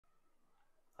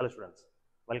Hello students,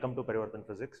 welcome to Parivartan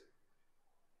Physics.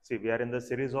 See, we are in the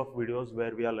series of videos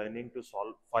where we are learning to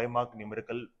solve 5-mark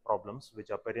numerical problems which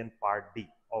appear in part D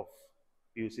of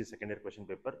PUC second year question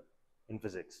paper in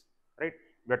physics, right?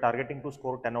 We are targeting to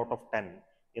score 10 out of 10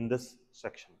 in this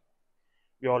section.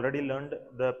 We already learned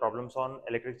the problems on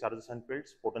electric charges and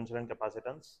fields, potential and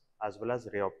capacitance, as well as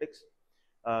ray optics.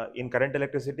 In current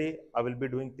electricity, I will be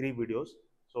doing 3 videos.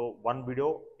 So one video,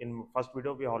 in first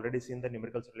video, we have already seen the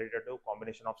numericals related to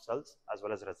combination of cells as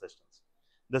well as resistance.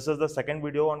 This is the second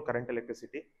video on current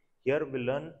electricity. Here we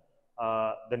learn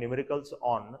the numericals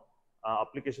on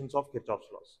applications of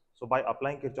Kirchhoff's laws. So by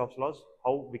applying Kirchhoff's laws,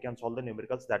 how we can solve the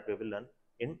numericals, that we will learn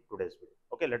in today's video.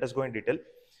 Okay, let us go in detail.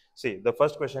 See, the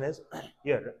first question is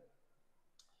here.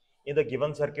 In the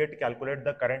given circuit, calculate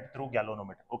the current through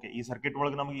galvanometer. Okay, ಈ circuit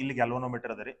ಒಳಗೆ ನಮಗೆ ಇಲ್ಲಿ galvanometer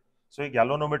ಅದ ರೀ. So ಈ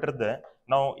galvanometer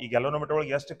ನಾವು ಈ galvanometer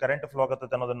ಒಳಗೆ ಎಷ್ಟು current flow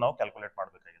ಆಗತ್ತೆ ಅನ್ನೋದನ್ನ ನಾವು calculate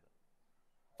ಮಾಡಬೇಕಾಗಿದೆ.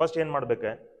 First ಏನು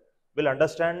ಮಾಡಬೇಕು? We'll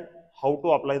understand how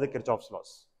to apply the Kirchhoff's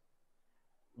laws.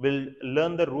 We'll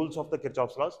learn the rules of the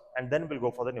Kirchhoff's laws and then we'll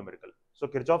go for the numerical. So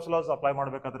Kirchhoff's laws apply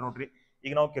ಮಾಡಬೇಕಾದ್ರೆ ನೋಡ್ರಿ,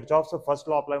 ಈಗ ನಾವು Kirchhoff's first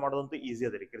law apply ಮಾಡೋದಂತೂ easy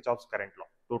ಅದ ರೀ. Kirchhoff's current law,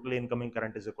 total incoming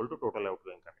current is equal to total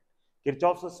outgoing current.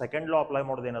 Kirchhoff's second law apply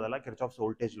ಮಾಡೋದು ಏನದಲ್ಲ, Kirchhoff's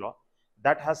voltage law,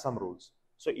 that has some rules.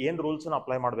 So ಏನು rules ಅನ್ನು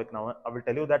apply ಮಾಡ್ಬೇಕು ನಾವು, I will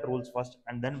tell you that rules first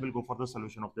and then we'll go for the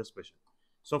solution of this question.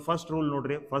 So first rule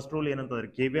ನೋಡ್ರಿ, first rule ಏನಂತಂದ್ರೆ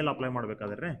KVL apply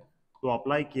ಮಾಡಬೇಕಾದ್ರೆ, to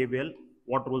apply KVL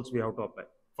what rules we have to apply?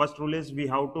 First rule is we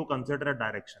have to consider a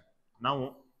direction. ನಾವು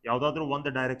ಯಾವುದಾದ್ರೂ ಒಂದು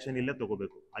direction ಇಲ್ಲೇ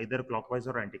ತಗೋಬೇಕು, ಐದರ್ clock wise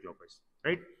R aunty clock wise,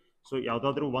 right? So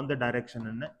ಯಾವುದಾದ್ರೂ ಒಂದು direction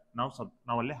ಅನ್ನ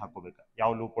ನಾವಲ್ಲೇ ಹಾಕೋಬೇಕು.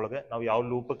 ಯಾವ ಲೂಪ್ ಒಳಗೆ ನಾವು ಯಾವ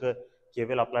ಲೂಪಕ್ಕೆ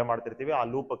KVL ಅಪ್ಲೈ ಮಾಡ್ತಿರ್ತೀವಿ ಆ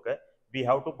ಲೂಪಕ್ಕೆ we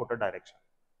have to put a direction.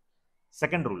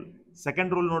 Second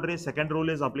rule ನೋಡ್ರಿ, second rule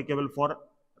is applicable for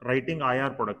writing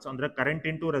IR products, ಅಂದ್ರೆ ಕರೆಂಟ್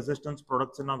ಇಂಟು ರೆಸಿಸ್ಟೆನ್ಸ್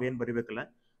ಪ್ರಾಡಕ್ಟ್ಸ್ ನಾವ್ ಏನ್ ಬರಿಬೇಕಲ್ಲ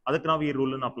ಅದಕ್ಕೆ ನಾವು ಈ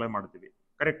ರೂಲ್ ಅನ್ನು ಅಪ್ಲೈ ಮಾಡ್ತೀವಿ,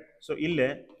 ಕರೆಕ್ಟ್? ಸೊ ಇಲ್ಲೇ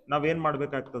ನಾವ್ ಏನ್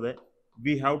ಮಾಡ್ಬೇಕಾಗ್ತದೆ,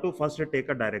 we have to first take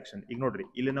a direction. ಈಗ ನೋಡ್ರಿ,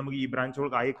 ಇಲ್ಲಿ ನಮಗೆ ಈ ಬ್ರಾಂಚ್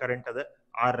ಒಳಗೆ I ಕರೆಂಟ್ ಅದ,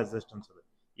 R ರೆಸಿಸ್ಟೆನ್ಸ್ ಅದ,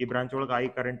 ಈ ಬ್ರಾಂಚ್ ಒಳಗೆ I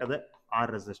ಕರೆಂಟ್ ಅದ, R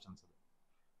ರೆಸಿಸ್ಟೆನ್ಸ್ ಅದ,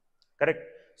 ಕರೆಕ್ಟ್?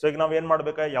 ಸೊ ಈಗ ನಾವ್ ಏನ್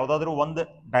ಮಾಡ್ಬೇಕಾ, ಯಾವ್ದಾದ್ರು ಒಂದು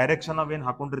ಡೈರೆಕ್ಷನ್ ನಾವೇನ್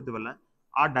ಹಾಕೊಂಡಿರ್ತೀವಲ್ಲ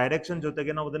ಆ ಡೈರೆಕ್ಷನ್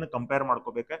ಜೊತೆಗೆ ನಾವು ಅದನ್ನ ಕಂಪೇರ್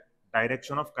ಮಾಡ್ಕೋಬೇಕು,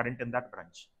 direction of current in that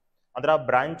branch. ಅಂದ್ರೆ ಆ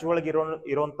ಬ್ರಾಂಚ್ ಒಳಗೆ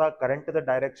ಇರುವಂತ ಕರೆಂಟ್ ದ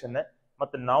ಡೈರೆಕ್ಷನ್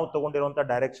ಮತ್ತೆ ನಾವು ತಗೊಂಡಿರುವಂತ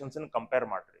ಡೈರೆಕ್ಷನ್ಸ್ ಕಂಪೇರ್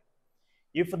ಮಾಡ್ರಿ.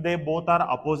 If they both are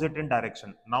opposite in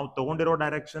direction, ನಾವು ತಗೊಂಡಿರೋ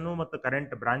ಡೈರೆಕ್ಷನ್ ಮತ್ತು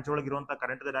ಕರೆಂಟ್ ಬ್ರಾಂಚ್ ಒಳಗೆ ಇರುವಂತ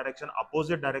current the direction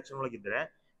opposite direction ಒಳಗಿದ್ರೆ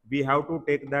we have to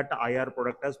take that IR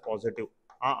product as positive.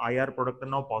 ಆ IR ಪ್ರಾಡಕ್ಟ್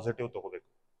ನಾವು ಪಾಸಿಟಿವ್ ತಗೋಬೇಕು,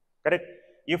 correct?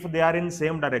 If they are in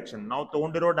same direction, ನಾವು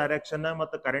ತಗೊಂಡಿರೋ ಡೈರೆಕ್ಷನ್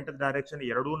ಮತ್ತು ಕರೆಂಟ್ ಡೈರೆಕ್ಷನ್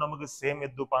ಎರಡೂ ನಮಗೆ ಸೇಮ್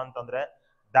ಇದ್ದುಪ್ಪ ಅಂತಂದ್ರೆ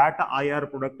that IR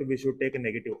product we should take a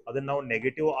negative. ಅದನ್ನ ನಾವು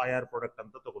ನೆಗೆಟಿವ್ IR ಪ್ರಾಡಕ್ಟ್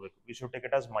ಅಂತ ತಗೋಬೇಕು. We should take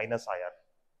it as minus IR,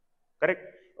 correct?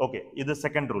 Okay, ಇದು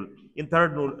second rule. In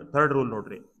third rule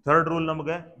ನೋಡ್ರಿ, ಥರ್ಡ್ ರೂಲ್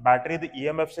ನಮಗೆ ಬ್ಯಾಟ್ರಿದ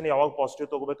EMFs ಯಾವಾಗ ಪಾಸಿಟಿವ್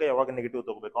ತಗೋಬೇಕು ಯಾವಾಗ ನೆಗೆಟಿವ್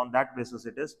ತಗೋಬೇಕು, on that basis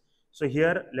it is. So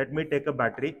here let me take a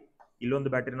battery,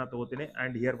 ಇಲ್ಲೊಂದು ಬ್ಯಾಟ್ರಿನ ತಗೋತೀನಿ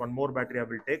and here one more battery I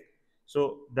will take. So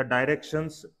the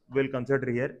directions will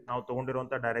consider here, ನಾವು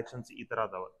ತಗೊಂಡಿರುವಂತ directions ಈ ತರ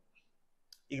ಅದಾವ.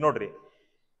 ಈಗ ನೋಡ್ರಿ,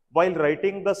 while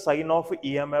writing the sign of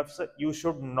EMFs, you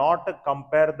should not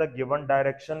compare the given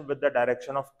direction with the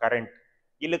direction of current.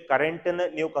 ಇಲ್ಲಿ current ನ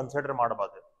ನೀವು consider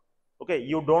ಮಾಡಬಾರ್ದು. Okay,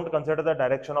 you don't consider the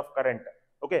direction of current.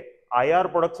 Okay, IR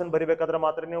products ಬರಿಬೇಕಾದ್ರೆ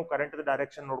ಮಾತ್ರ ನೀವು current the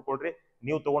direction ನೋಡ್ಕೊಳ್ರಿ,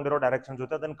 ನೀವು ತಗೊಂಡಿರೋ direction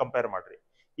ಜೊತೆ ಅದನ್ನ ಕಂಪೇರ್ ಮಾಡ್ರಿ.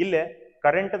 ಇಲ್ಲೇ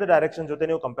ಕರೆಂಟ್ ದ ಡೈರೆಕ್ಷನ್ ಜೊತೆ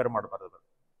ನೀವು ಕಂಪೇರ್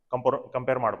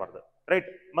ಮಾಡಬಾರ್ದು, ರೈಟ್?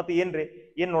 ಮತ್ತೆ ಏನ್ರಿ,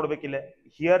 ಏನ್ ನೋಡ್ಬೇಕಿಲ್ಲ,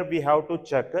 here we have to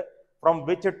check from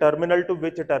which terminal two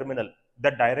which terminal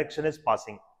the direction is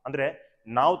passing. ಅಂದ್ರೆ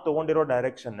ನಾವು ತಗೊಂಡಿರೋ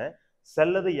ಡೈರೆಕ್ಷನ್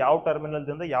ಸೆಲ್ಲದ ಯಾವ ಟರ್ಮಿನಲ್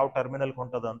ದಿಂದ ಯಾವ ಟರ್ಮಿನಲ್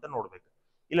ಹೊಂಟದ ಅಂತ ನೋಡ್ಬೇಕು.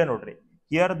 ಇಲ್ಲ ನೋಡ್ರಿ,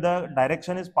 here the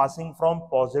direction is passing from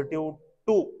positive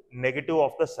to negative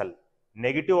of the cell,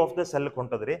 negative of the cell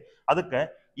ಹೊಂಟದ್ರಿ. ಅದಕ್ಕೆ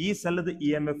ಈ ಸೆಲ್ಲದ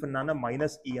EMF ನಾನು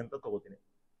 -E ಅಂತ ತಗೋತೀನಿ.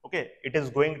 Okay, it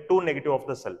is going to negative of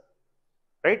the cell,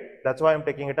 right? That's why I am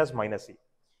taking it as -E.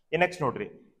 Next ನೋಡ್ರಿ,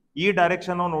 ಈ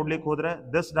direction ನಾವು ನೋಡ್ಲಿಕ್ಕೆ ಹೋದ್ರೆ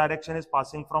this direction is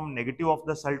passing from negative of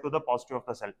the cell to the positive of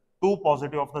the cell, to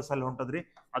positive of the cell ಹೊಂಟದ್ರಿ.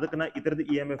 ಅದಕ್ಕೆ ನಾ ಇದರದ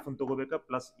EMF ಅಂತ ತಗೋಬೇಕಾ,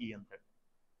 +E ಅಂತ,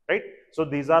 right? So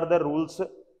these are the rules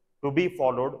to be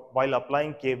followed while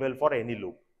applying KVL for any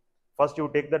loop. First you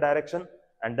take the direction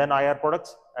and then IR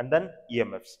products and then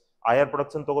EMFs. IR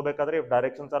products ಅನ್ನು ತಗೋಬೇಕಾದ್ರೆ if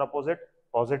directions are opposite,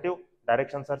 positive,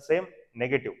 directions are same,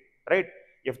 negative, right?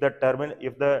 If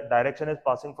the direction is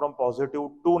passing from positive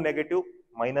to negative,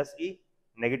 -E,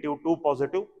 negative to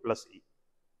positive, +E.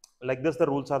 Like this the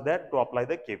rules are there to apply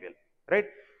the KVL, right?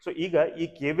 So ಈಗ ಈ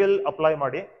KVL apply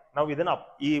ಮಾಡಿ ನಾವು ಇದನ್ನ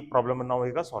ಈ problem ಅನ್ನು ನಾವು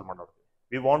ಈಗ solve ಮಾಡೋಣ.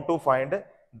 We want to find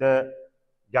the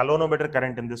galvanometer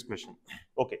current in this question.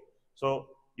 Okay, so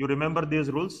you remember these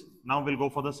rules. Now we'll go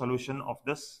for the solution of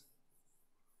this,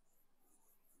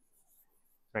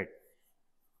 right?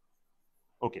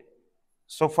 Okay,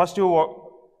 so first you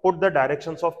put the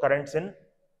directions of currents in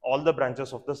all the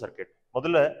branches of the circuit.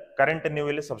 ಮೊದಲ current ನೀವು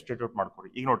ಇಲ್ಲಿ substitute ಮಾಡ್ಕೊರಿ.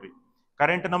 ಈಗ ನೋಡ್ರಿ,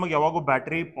 current ನಮಗೆ ಯಾವಾಗೂ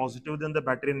battery positive ದಿಂದ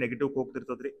battery negative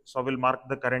ಹೋಗ್ತಿರ್ತದ್ರಿ. So I will mark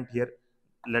the current here.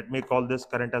 Let me call this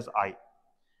current as I.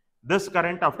 This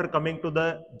current after coming to the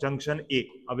junction A,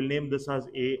 I will name this as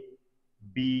A,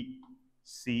 B,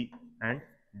 C and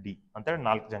D. ಅಂತ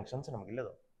ನಾಲ್ಕು junctions ನಮಗೆ ಇಲ್ಲ.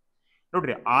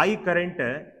 ನೋಡ್ರಿ, I current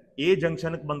A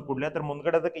junction ಬಂದ ಕೂಡಲೇ ಅದರ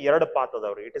ಮುಂದ್ಗಡೆ ಅದಕ್ಕೆ ಎರಡು ಪಾತ್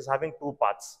ಅದಾವ್ರಿ. It is having two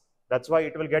paths. That's why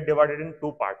it will get divided in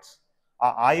two parts.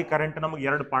 I current ನಮಗೆ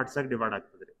ಎರಡು ಪಾರ್ಟ್ಸ್ ಆಗಿ ಡಿವೈಡ್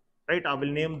ಆಗ್ತದ್ರಿ. Right? I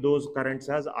will name those currents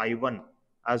as I1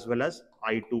 as well as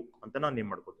I2 ಅಂತ ನಾನು name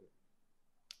ಮಾಡ್ಕೊತೀನಿ.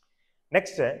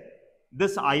 Next,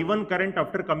 this I1 current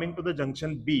after coming to the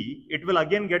junction B, it will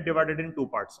again get divided in two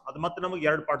parts. ಅದು ಮತ್ತೆ ನಮಗೆ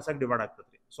ಎರಡು parts ಆಗಿ divide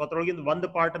ಆಗ್ತದ್ರಿ. So ಅದರೊಳಗಿಂದ ಒಂದು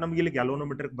ಪಾರ್ಟ್ ನಮಗೆ ಇಲ್ಲಿ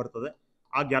ಗ್ಯಾಲೋನೋಮೀಟರ್ ಬರ್ತದೆ.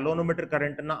 ಆ ಗ್ಯಾಲೋನೋಮೀಟರ್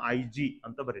ಕರೆಂಟ್ ಅನ್ನ IG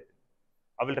ಅಂತ ಬರೀತೀನಿ.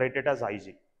 I will write it as IG.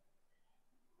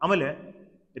 ಆಮೇಲೆ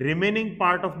remaining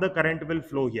part of the current will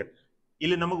flow here.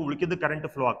 ಇಲ್ಲಿ ನಮಗೆ ಉಳಿಕಿದ ಕರೆಂಟ್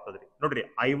ಫ್ಲೋ ಆಗ್ತದ್ರಿ. ನೋಡ್ರಿ,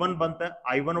 I1 ಬಂತ,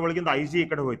 I1 ಒಳಗಿಂದ IG ಈ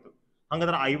ಕಡೆ ಹೋಯ್ತು.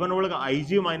 ಹಂಗಂದ್ರೆ I1 ಒಳಗೆ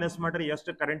IG ಮೈನಸ್ ಮಾಡ್ರೆ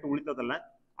ಎಷ್ಟು ಕರೆಂಟ್ ಉಳಿತದಲ್ಲ,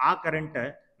 ಆ ಕರೆಂಟ್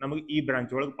ನಮಗೆ ಈ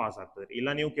ಬ್ರಾಂಚ್ ಒಳಗೆ ಪಾಸ್ ಆಗ್ತದೆ. ಇಲ್ಲ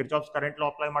ನೀವು ಕಿರ್ಚಾಫ್ಸ್ ಕರೆಂಟ್ ಲಾ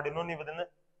ಅಪ್ಲೈ ಮಾಡಿನೂ ನೀವು ಇದನ್ನ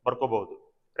ಬರ್ಕೋಬಹುದು.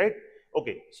 Right?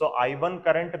 Okay, so I1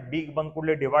 current B ಬಂದ್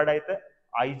ಕೂಡಲೇ ಡಿವೈಡ್ ಆಯ್ತು.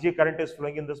 IG current is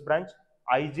flowing in this branch.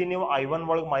 IG ನೀವು I1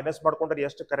 ಒಳಗೆ ಮೈನಸ್ ಮಾಡ್ಕೊಂಡ್ರೆ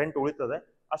ಎಷ್ಟು ಕರೆಂಟ್ ಉಳಿತದೆ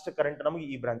ಅಷ್ಟು ಕರೆಂಟ್ ನಮಗೆ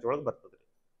ಈ ಬ್ರಾಂಚ್ ಒಳಗೆ ಬರ್ತದೆ.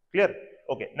 ಕ್ಲಿಯರ್?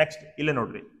 ಓಕೆ, ನೆಕ್ಸ್ಟ್ ಇಲ್ಲಿ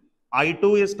ನೋಡ್ರಿ, I2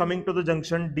 is coming to the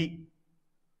junction D.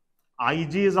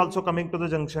 IG is also coming to the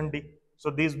junction D. So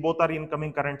these both are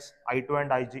incoming currents, I2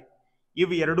 and IG.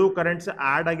 ಇವು ಎರಡು ಕರೆಂಟ್ಸ್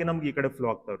ಆಡ್ ಆಗಿ ನಮ್ಗೆ ಈ ಕಡೆ flow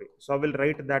ಆಗ್ತಾವ್ರಿ. So I will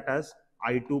write that as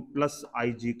I2 plus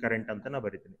IG current ಅಂತ ನಾ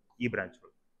ಬರೀತೀನಿ ಈ ಬ್ರಾಂಚ್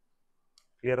ಒಳಗೆ.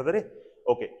 ಕ್ಲಿಯರ್ ಅದ ರೀ?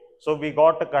 Okay, so we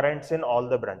got currents in all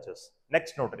the branches.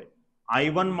 Next ನೋಡ್ರಿ,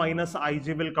 I1 minus IG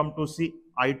will come to C,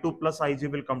 I2 plus IG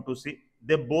will come to C.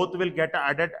 They both will get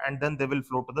added and then they will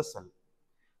flow to the cell.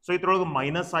 So ಇದ್ರೊಳಗೆ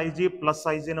minus IG plus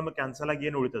IG ನಮಗೆ cancel ಆಗಿ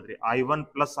ಏನು ಉಳಿತದ್ರಿ? I1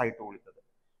 plus I2 ಉಳಿತದೆ.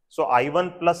 So I1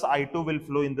 plus I2 will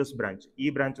flow in this branch. ಈ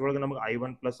branch ಒಳಗೆ ನಮಗೆ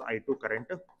I1 plus I2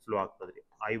 current flow ಆಗ್ತದ್ರಿ.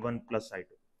 I1 plus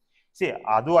I2. C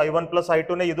ಅದು I1 ಪ್ಲಸ್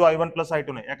I2 ನೇ, ಇದು I1 ಪ್ಲಸ್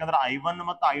I2 ನೇ. ಯಾಕಂದ್ರೆ I1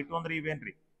 ಮತ್ತು I2 ಅಂದ್ರೆ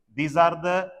ಇವೇನ್ರಿ? These are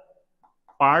the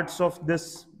parts of this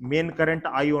main current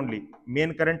I only.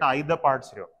 Main current I the parts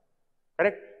here.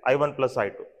 Correct? I1 plus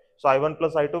I2. So I1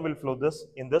 plus I2 will flow this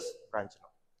in this branch now.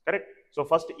 Correct? So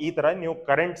first ee tara ನೀವು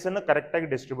currents ಅನ್ನು correct ಆಗಿ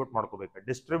distribute ಮಾಡ್ಕೋಬೇಕು.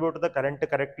 Distribute the current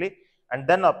correctly and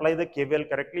then apply the KVL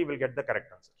correctly, you will get the correct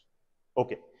answer.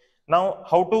 Okay. Now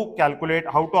how to calculate,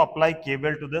 how to apply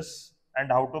KVL to this and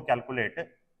how to calculate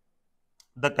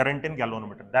the current in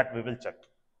galvanometer, that we will check.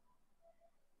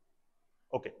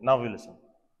 Okay, now we listen.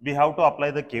 We have to apply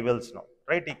the KVLs now,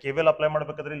 right? ಈ KVL apply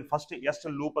ಮಾಡಬೇಕಾದ್ರೆ ಇಲ್ಲಿ first ಎಷ್ಟು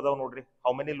loop ಅದಾವ ನೋಡ್ರಿ.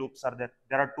 How many loops are there?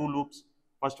 There are two loops.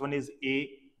 First one is A,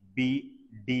 B,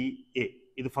 D, A.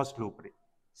 ಇದು first loop ರೀ.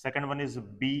 Second one is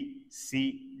B, C,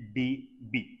 D,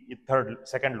 B. ಇದು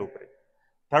second loop ರೀ.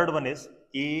 Third one is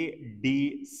A, D,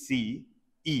 C,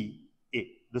 E, A.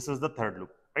 This is the third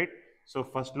loop, right? So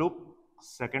first loop,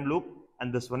 second loop, and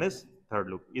this one is third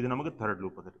loop. ಇದು ನಮಗೆ third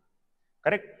loop ಅದ ರೀ.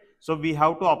 Correct? So we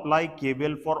have to apply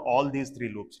KVL for all these three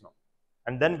loops now,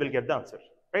 and then we'll get the answer,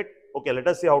 right? Okay, let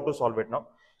us see how to solve it now.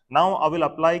 Now I will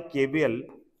apply KVL.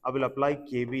 I will apply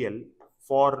KVL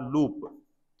for loop.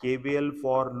 KVL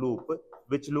for loop.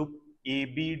 Which loop?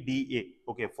 ABDA.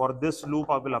 Okay, for this loop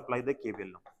I will apply the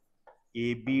KVL now.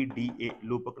 ABDA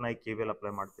loop ಗೆ ನಾನು KVL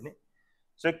apply ಮಾಡ್ತೀನಿ.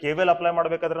 So KVL apply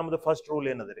ಮಾಡಬೇಕಾದ್ರೆ ನಮ್ಮದು first rule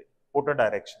ಏನದ ರೀ? Put a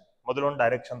direction. ಮೊದಲು ಒಂದು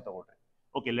direction ತಗೊಳ್ರಿ.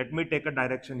 Okay, let me take a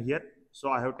direction here. So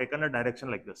I have taken a direction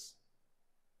like this.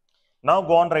 Now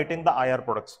go on writing the IR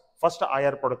products. First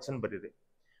IR products in bariri.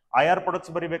 IR products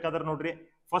baribekadre nodri.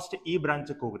 First E branch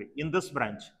ಹೋಗ್ರಿ. In this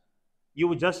branch, you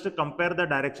just compare the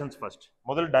directions first.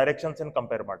 Model directions and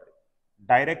compare madri.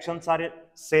 Directions are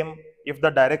same. If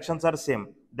the directions are same,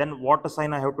 then what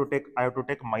sign I have to take? I have to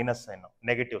take minus sign now,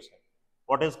 negative sign.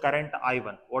 What is current?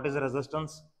 I1. What is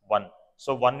resistance? 1.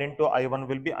 So 1 into I1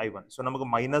 will be I1. So namaga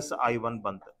minus I1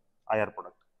 bant IR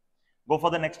product. Go for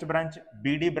the next branch.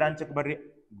 BD branch barri.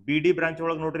 BD branch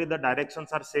ಒಳಗೆ ನೋಡ್ರಿ, the directions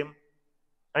are same,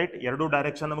 right? ಎರಡು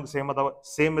direction ನಮಗೆ same ಅದಾವ.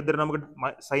 Same ಇದ್ರೆ ನಮಗೆ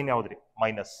sign ಯಾವ್ದ್ರಿ?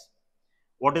 Minus.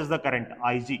 What is the current?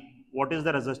 IG. What is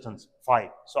the resistance?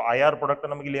 5. So IR product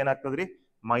ನಮಗೆ ಇಲ್ಲಿ ಏನಾಗ್ತದ್ರಿ?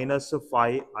 minus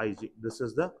 5 IG. This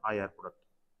is the IR product.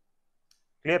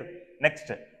 Clear? Next,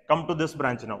 come to this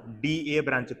branch now. DA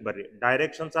branch ಬರ್ರಿ.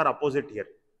 Directions are opposite here.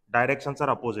 Directions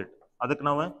are opposite. ಅದಕ್ಕೆ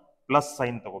ನಾವು plus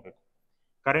sine ತಗೋಬೇಕು.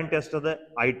 Current ಎಷ್ಟದ?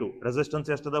 I2. Resistance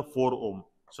ಎಷ್ಟದ? 4 ohm.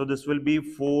 So this will be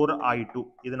 4I2.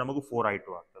 ಇದು ನಮಗೆ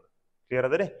 4I2 ಆಗ್ತದೆ. Clear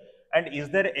ಅದ ರೀ? And is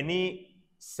there any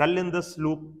cell in this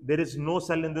loop? There is no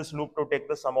cell in this loop to take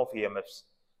the sum of EMFs.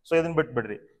 So ಇದನ್ನ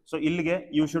ಬಿಟ್ಬಿಡ್ರಿ. So ಇಲ್ಲಿಗೆ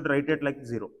you should write it like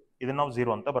 0. ಇದನ್ನ ನಾವು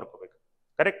 0 ಅಂತ ಬರ್ಕೋಬೇಕು.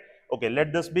 Correct? Okay, let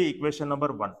this be equation number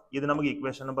 1. ಇದು ನಮಗೆ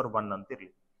equation number 1 ಅಂತ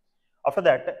ಇರಲಿ. After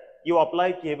that, you apply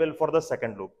KVL for the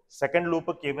second loop. Second loop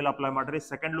KVL apply ಮಾಡ್ರಿ.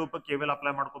 Second loop KVL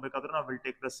apply ಮಾಡ್ಕೋಬೇಕಾದ್ರೆ ನಾವು will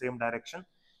take the same direction.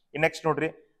 In next ನೋಡ್ರಿ,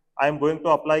 I am going to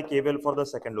apply KVL for the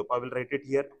second loop. I will write it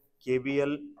here.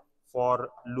 KVL for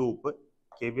loop.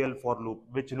 KVL for loop.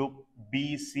 Which loop?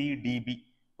 BCDB.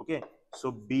 Okay. So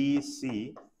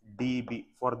BCDB.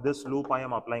 For this loop I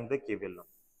am applying the KVL now.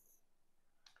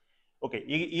 Okay.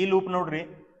 ಈ loop ನೋಡ್ರಿ,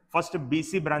 first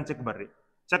BC branch ಗೆ ಬರ್ರಿ.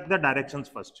 Check the directions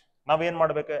first. ನಾವು ಏನು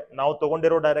ಮಾಡಬೇಕು, ನಾವು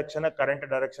ತಗೊಂಡಿರೋ direction current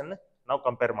direction ನಾವು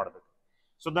ಕಂಪೇರ್ ಮಾಡಬೇಕು.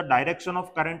 So the direction of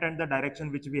current and the direction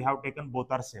which we have taken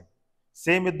both are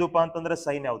same ಇದ್ದಪ್ಪ ಅಂತಂದ್ರೆ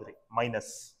sign ಯಾವ್ದ್ರಿ? Minus,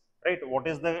 right? What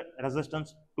is the resistance?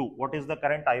 2. What is the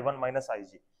current? I1 minus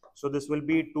IG. So this will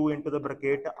be 2 into the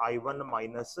bracket I1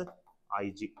 minus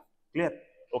IG. Clear?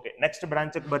 Okay, next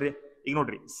branch ಬರ್ರಿ. ಈಗ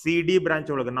ನೋಡ್ರಿ, CD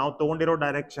branch ಒಳಗೆ ನಾವು ತಗೊಂಡಿರೋ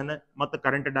direction ಮತ್ತು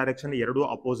current direction ಎರಡೂ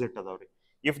opposite ಅದಾವ್ರಿ.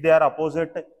 If they are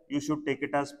opposite, you should take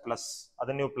it as plus.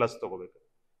 Adha ನೀವು plus ತಗೋಬೇಕು.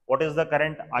 What is the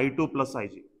current? I2 plus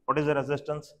IG. What is the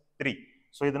resistance? 3.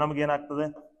 So ಇದು ನಮಗೆ ಏನಾಗ್ತದೆ?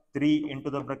 3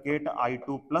 into the bracket I2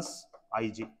 plus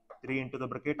IG. 3 into the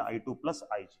bracket I2 plus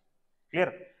IG. Clear?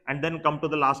 And then come to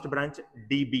the last branch,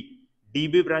 DB.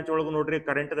 DB branch ಒಳಗೆ ನೋಡ್ರಿ,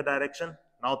 current the direction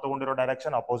ನಾವು ತಗೊಂಡಿರೋ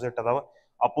direction opposite ಅದಾವ.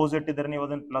 Opposite ಇದ್ರೆ ನೀವು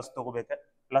ಅದನ್ನ plus ತಗೋಬೇಕು.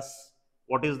 Plus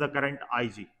what is the current?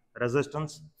 IG.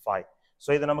 Resistance 5. So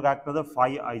ಇದು ನಮಗೆ ಆಗ್ತದೆ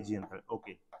 5IG ಅಂತ ಹೇಳಿ.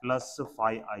 Okay, plus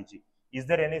 5IG. Is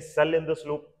there any cell in this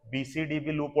loop? BCDB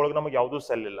loop ಒಳಗೆ ನಮಗೆ ಯಾವುದೂ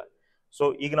ಸೆಲ್ ಇಲ್ಲ. ಸೊ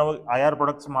ಈಗ ನಾವು IR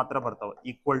ಪ್ರಾಡಕ್ಟ್ಸ್ ಮಾತ್ರ ಬರ್ತಾವೆ,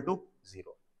 ಈಕ್ವಲ್ ಟು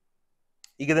 0.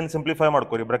 ಈಗ ಇದನ್ನು ಸಿಂಪ್ಲಿಫೈ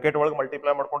ಮಾಡ್ಕೋರಿ. ಬ್ರಾಕೆಟ್ ಒಳಗೆ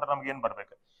ಮಲ್ಟಿಪ್ಲೈ ಮಾಡ್ಕೊಂಡ್ರೆ ನಮ್ಗೆ ಏನು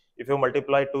ಬರಬೇಕು? If you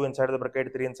multiply 2 inside the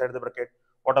bracket, 3 inside the bracket,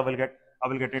 what I will get? I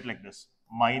will get it like this.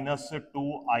 Minus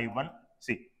 2I1,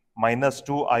 see, minus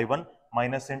 2I1,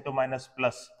 minus into minus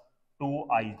plus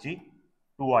 2IG.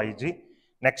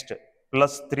 Next,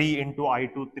 plus 3 into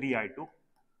I2, 3I2,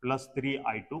 plus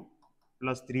 3I2,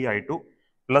 plus 3I2,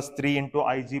 plus 3 into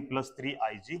IG, plus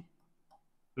 3IG,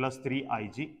 plus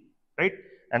 3IG, right?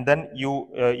 And then you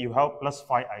have plus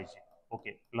 5IG.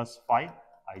 Okay, plus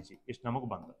 5IG. Ish namak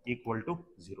banda equal to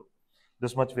 0.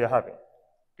 This much we are having.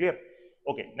 Clear?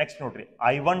 Okay, next notary.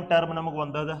 I1 term namak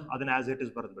bandada, adana as it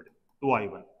is barad bidi.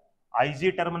 2I1. IG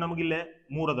term namak ille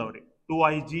 3 adavri.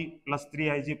 2IG plus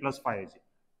 3IG plus 5IG.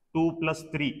 2 plus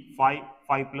 3, 5,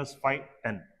 5 plus 5,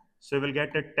 10. So we will get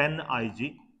a 10IG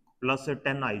plus a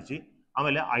 10IG.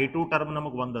 ಆಮೇಲೆ I2 term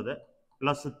ನಮಗೆ ಬಂದದೆ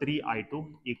plus 3I2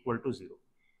 equal to 0.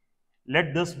 Let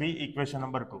this be equation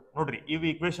number 2. ನೋಡ್ರಿ, ಇವು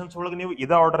equations ಒಳಗೆ ನೀವು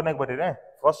ಇದೇ ಆರ್ಡರ್ನಾಗ ಬರೀರಿ.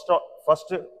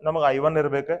 First ನಮಗೆ I1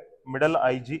 ಇರಬೇಕು, middle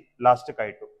IG, last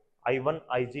I2. I1,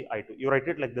 IG, I2. You write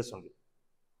it like this only.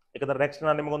 ಯಾಕಂದ್ರೆ ನೆಕ್ಸ್ಟ್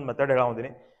ನಾನು ನಿಮಗೊಂದು ಮೆಥಡ್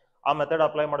ಹೇಳೋದಿನಿ. ಆ ಮೆಥಡ್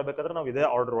ಅಪ್ಲೈ ಮಾಡಬೇಕಾದ್ರೆ ನಾವು ಇದೇ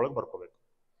ಆರ್ಡರ್ ಒಳಗೆ ಬರ್ಕೋಬೇಕು.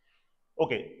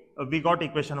 Okay, we got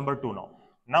equation number 2 now.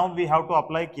 Now we have to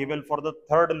apply KVL for the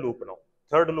third loop now.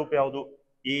 Third loop yavadu?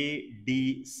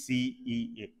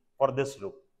 ADCEA for this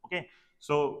loop. Okay,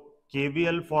 so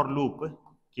KVL for loop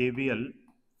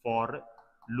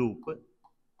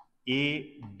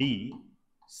ADCEA.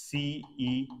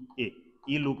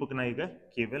 ಈ loop ಗೆ ನಾ ಈಗ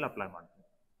KVL apply ಮಾಡ್ತೀನಿ.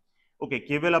 Okay,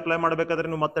 KVL apply ಮಾಡಬೇಕಾದ್ರೆ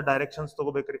ನೀವು ಮತ್ತೆ directions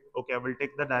ತಗೋಬೇಕ್ರಿ. Okay, I will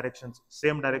take the directions,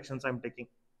 same directions I am taking,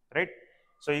 right?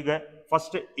 So ಈಗ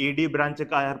first AD branch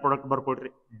IR product ಬರ್ಕೊಡ್ರಿ,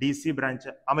 DC branch.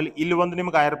 ಆಮೇಲೆ ಇಲ್ಲಿ ಒಂದು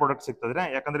ನಿಮ್ಗೆ IR ಪ್ರಾಡಕ್ಟ್ ಸಿಗ್ತದ್ರೆ,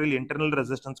 ಯಾಕಂದ್ರೆ ಇಲ್ಲಿ ಇಂಟರ್ನಲ್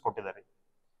ರೆಸಿಸ್ಟೆನ್ಸ್ ಕೊಟ್ಟಿದ್ದಾರೆ.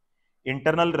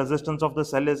 Internal resistance of the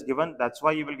cell is given, that's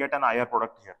why you will get an IR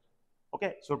product here. Okay,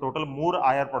 so total 3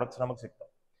 IR products ನಮಗೆ ಸಿಗ್ತವೆ.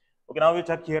 Okay, ನಾವು ವಿ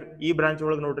ಚೆಕ್ ಹಿಯರ್. ಈ ಬ್ರಾಂಚ್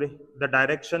ಒಳಗೆ ನೋಡ್ರಿ, the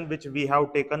direction which we have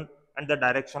taken and the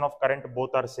direction of current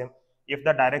both are same. If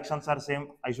the directions are same,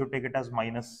 I should take it as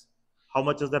minus. How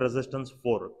much is the resistance?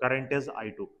 4. Current is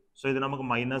I2. So ಇದು ನಮಗೆ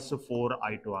minus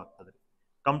 4I2 ಆಗ್ತದೆ.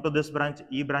 Come to this branch,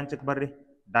 ಈ branch ಬರ್ರಿ.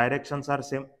 Directions are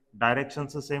same.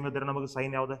 Directions same ಇದ್ರೆ ನಮಗೆ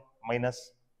sign ಯಾವ್ದು? Minus.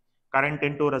 Current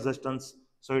into resistance,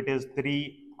 so it is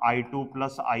 3I2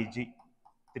 plus IG.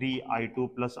 3I2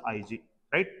 plus IG,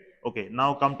 right? Okay,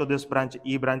 ನಾವು come to this branch.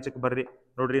 ಈ branch ಬರ್ರಿ.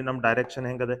 ನೋಡ್ರಿ, ನಮ್ಮ ಡೈರೆಕ್ಷನ್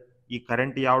ಹೆಂಗದ? ಈ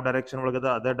ಕರೆಂಟ್ ಯಾವ ಡೈರೆಕ್ಷನ್ ಒಳಗದ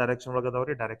ಅದೇ ಡೈರೆಕ್ಷನ್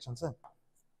ಒಳಗದವ್ರಿ ಡೈರೆಕ್ಷನ್ಸ್.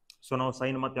 ಸೊ ನಾವು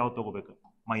ಸೈನ್ ಮತ್ತೆ ಯಾವ್ದು ತಗೋಬೇಕು?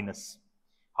 Minus.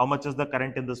 How much is the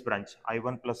current in this branch?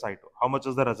 I1 plus I2. How much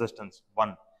is the resistance?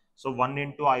 1. So 1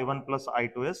 into I1 plus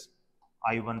I2 is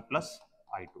I1 plus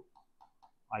I2.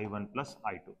 I1 plus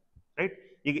I2. Right?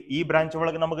 ಈಗ ಈ branch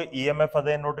ಒಳಗೆ ನಮಗೆ EMF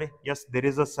ಅದೇ ನೋಡ್ರಿ. S, there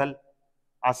is a cell.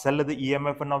 ಆ sell the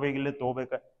EMF ನಾವು ಈಗ ಇಲ್ಲಿ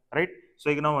ತಗೋಬೇಕು, ರೈಟ್? ಸೊ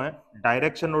ಈಗ ನಾವು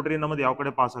ಡೈರೆಕ್ಷನ್ ನೋಡ್ರಿ, ನಮ್ದು ಯಾವ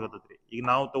ಕಡೆ ಪಾಸ್ ಆಗತ್ರಿ. ಈಗ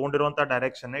ನಾವು ತಗೊಂಡಿರುವಂತ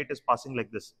direction it is passing like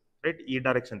this, right? ಈ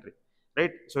ಡೈರೆಕ್ಷನ್ ರೀ,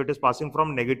 right? So it is passing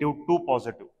from negative to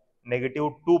positive. Negative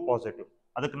to positive.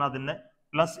 ಅದಕ್ಕೆ ನಾ ಅದನ್ನ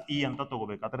ಪ್ಲಸ್ ಇ ಅಂತ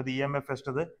ತಗೋಬೇಕು. ಅದ್ರದ್ದು EMF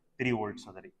ಎಷ್ಟದ? 3 volts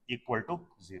ಅದ ರೀ, ಈಕ್ವಲ್ ಟು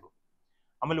 0.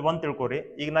 ಆಮೇಲೆ ಒಂದ್ ತಿಳ್ಕೊರಿ,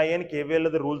 ಈಗ ನಾ ಏನ್ KVL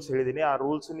ರೂಲ್ಸ್ ಹೇಳಿದೀನಿ, ಆ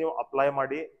ರೂಲ್ಸ್ ನೀವು ಅಪ್ಲೈ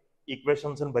ಮಾಡಿ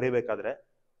equations ಬರೀಬೇಕಾದ್ರೆ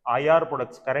IR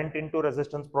products, current into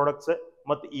resistance products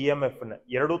ಮತ್ತು EMF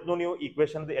ಎರಡೂ ನೀವು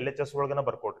equation LHS ಒಳಗನ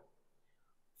ಬರ್ಕೊಡ್ರಿ.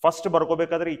 First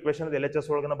ಬರ್ಕೋಬೇಕಾದ್ರೆ equation LHS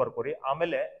ಒಳಗನ ಬರ್ಕೋರಿ,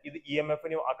 ಆಮೇಲೆ ಇದು EMF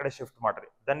ನೀವು ಆ ಕಡೆ ಶಿಫ್ಟ್ ಮಾಡ್ರಿ.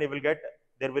 Then you will get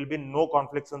there will be no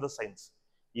conflicts in the science.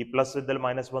 ಈ ಪ್ಲಸ್ ಇದ್ದಲ್ಲಿ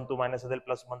ಮೈನಸ್ ಬಂತು, ಮೈನಸ್ ಇದ್ದಲ್ಲಿ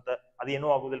ಪ್ಲಸ್ ಬಂತ, ಅದೇನೂ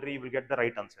ಆಗೋದಿಲ್ರಿ. You will get the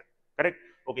right answer. Correct?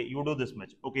 Okay, you do this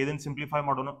much. Okay, ಇದನ್ನ ಸಿಂಪ್ಲಿಫೈ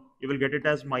ಮಾಡೋಣ. You will get it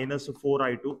as minus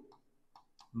 4i2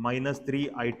 minus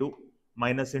 3i2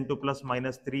 minus into plus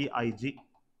minus 3ig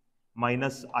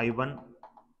minus i1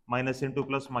 minus into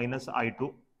plus minus i2.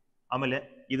 ಆಮೇಲೆ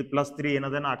ಇದು plus 3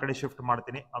 ಏನದನ್ನ ಆ ಕಡೆ shift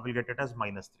ಮಾಡ್ತೀನಿ. I will get it as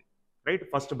 -3. Right?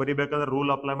 First ಬರಿಬೇಕಾದ್ರೆ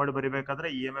rule apply ಮಾಡಿ ಬರಿಬೇಕಾದ್ರೆ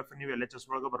EMF ನೀವು LHS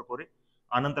ಒಳಗೆ ಬರ್ಕೋರಿ,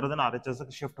 ಆನಂತರ ಅದನ್ನ RHS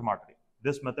ಶಿಫ್ಟ್ ಮಾಡ್ರಿ.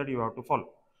 This method you have to follow.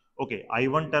 Okay,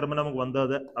 i1 term ನಮಗೆ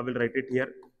ಒಂದದ, I will write it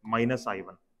here minus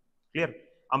i1. Clear?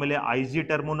 ಆಮೇಲೆ IG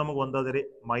term ನಮಗೆ ಒಂದದ ರೀ,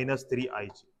 minus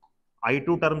 3ig.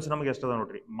 i2 ಟರ್ಮ್ಸ್ ನಮಗೆ ಎಷ್ಟದ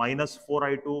ನೋಡ್ರಿ, minus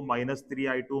 4i2 minus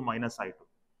 3i2 minus i2.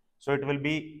 So it will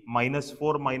be minus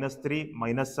 4 minus 3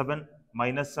 minus 7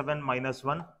 minus 7 minus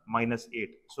 1 minus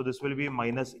 8. So this will be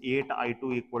minus 8i2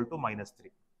 equal to minus 3.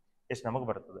 ಎಷ್ಟು ನಮಗೆ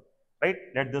ಬರ್ತದೆ? Right?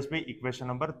 Let this B equation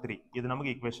number 3. ಇದು ನಮಗೆ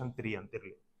equation 3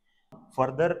 ಅಂತಿರಲಿ.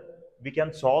 Further, we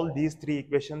can solve these 3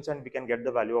 equations and we can get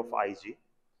the value of IG.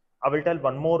 I will tell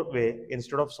one more way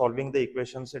instead of solving the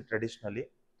equations traditionally.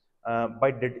 By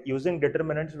using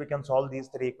determinants, we can solve these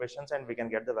 3 equations and we can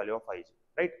get the value of IG.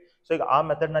 Right? So ಆ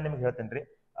method ನಾನು ನಿಮಗೆ ಹೇಳ್ತೇನೆ ರೀ.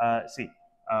 See,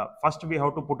 first we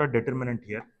have to put a determinant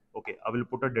here. Okay, I will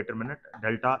put a determinant.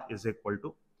 Delta is equal to,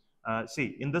 see,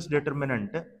 in this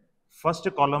determinant, first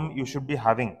column you should be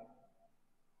having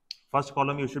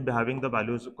the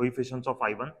values, coefficients of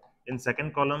I1. In second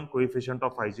column, coefficient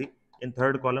of IG. In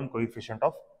third column, coefficient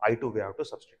of I2 we have to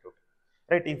substitute.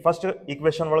 Right? In first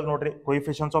equation ಒಳಗೆ ನೋಡ್ರಿ,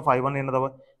 coefficients of I1 ಏನದವ?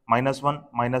 -1,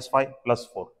 -5,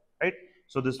 +4. Right?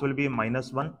 So this will be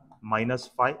 -1,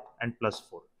 -5 and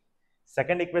 +4.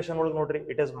 Second equation ಒಳಗೆ ನೋಡ್ರಿ,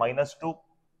 it is -2,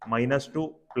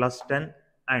 +10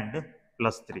 and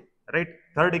 +3. Right?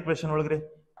 Third equation ಒಳಗೆ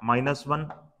 -1,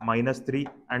 -3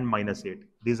 and -8.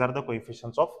 These are the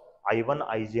coefficients of I1,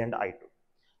 IG and I2.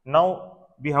 Now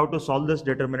we have to solve this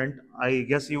determinant. I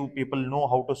guess you people know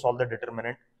how to solve the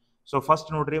determinant. So first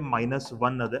ನೋಡ್ರಿ,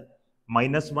 -1 ಅದ,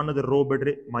 -1 ಅದ rho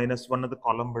ಬಿಡ್ರಿ, -1 ಅದ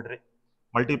column ಬಿಡ್ರಿ.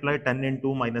 Multiply 10 into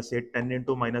 -8. 10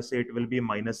 into -8 will be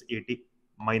 -80.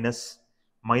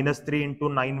 -3 into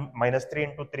 9, -3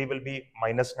 into 3 will be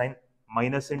 -9.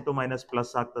 Minus into minus plus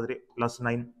ಆಗ್ತದ್ರಿ,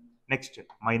 +9. Next,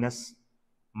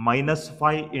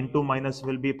 -5 into minus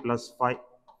will be +5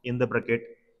 in the bracket.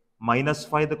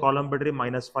 -5 the column ಬಿಡ್ರಿ,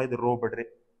 -5 the row ಬಿಡ್ರಿ.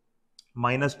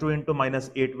 -2 into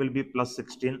 -8 will be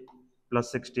 +16.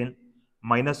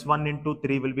 -1 into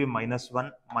 3 will be -1.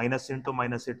 Minus into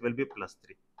 -8 will be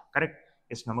 +3. Correct?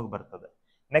 Is ನಮಗೆ ಬರ್ತದೆ.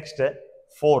 Next,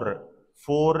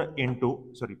 4 into,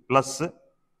 sorry, plus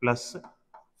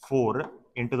 4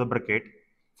 into the bracket.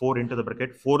 4 into the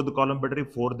bracket. 4 the column ಬಿಡ್ರಿ,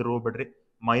 4 the row ಬಿಡ್ರಿ.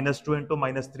 -2 into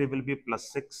 -3 will be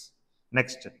 +6.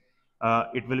 Next,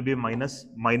 it will be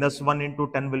 -1 into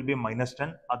 10 will be -10.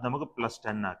 ಅದು ನಮಗೆ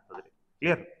 +10 ಆಗ್ತದೆ.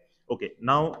 Clear? Okay,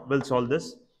 now we'll solve this.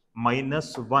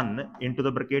 -1 into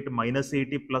the bracket,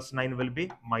 -80 plus 9 will be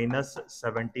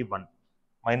 -71.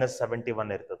 -71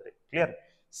 ಇರ್ತದೆ. Clear?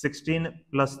 16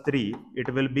 plus 3, it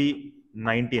will be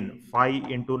 19. 5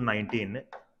 into 19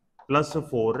 plus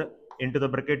 4 into the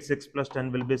bracket, 6 plus 10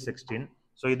 will be 16.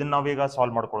 So ಇದನ್ನ ನಾವೀಗ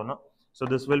solve ಮಾಡ್ಕೊಳ್ಳೋಣ. So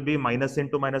this will be minus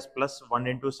into minus plus, 1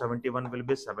 into 71 will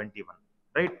be 71.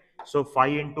 Right? So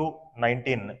 5 into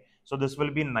 19. So this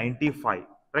will be 95.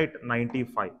 Right?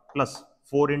 95 plus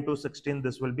 4 into 16,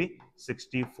 this will be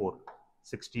 64.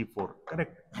 64.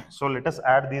 Correct? So let us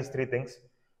add these 3 things.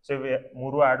 So we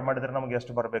ಮೂರು add ಮಾಡಿದ್ರೆ ನಮಗೆ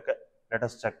ಎಷ್ಟು ಬರಬೇಕು? Let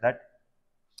us check that.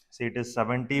 See, it is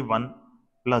 71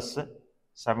 plus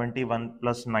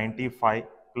 95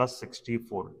 plus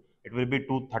 64. It will be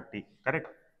 230. Correct?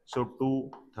 So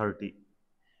 230.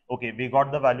 Okay, we got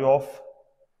the value of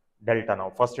delta now,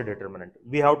 first determinant.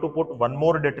 We have to put one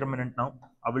more determinant now.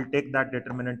 I will take that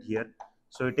determinant here.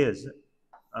 So it is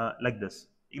like this.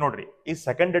 ಈಗ ನೋಡ್ರಿ, ಈ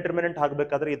second determinant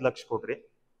ಹಾಕಬೇಕಾದ್ರೆ ಇದು ಲಕ್ಷ ಕೊಡ್ರಿ.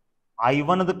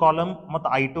 I1 the column ಮತ್ತು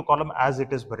I2 column as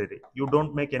it is ಬರೀರಿ. You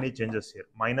don't make any changes here.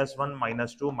 -1,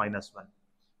 -2, -1.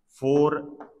 4,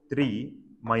 3,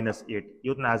 -8.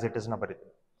 ಇವನ್ನ as it is ನ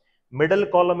ಬರೀತೀವಿ. Middle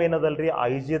column ಏನದಲ್ರಿ,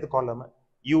 IG the column.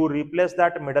 You replace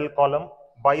that middle column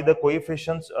by the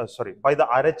coefficients, by the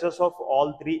RHS of all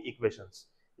 3 equations.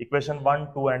 Equation 1,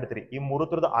 2 and 3. ಈ ಮೂರು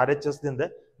ತರದ RHS ದಿಂದ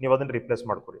ನೀವು ಅದನ್ನ replace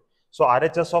ಮಾಡ್ಕೊರಿ. So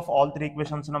RHS of all 3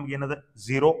 equations ನಮಗೆ ಏನದ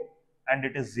 0 and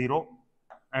it is 0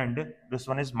 and this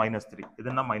one is -3.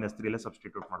 ಇದನ್ನ -3 ಲೆ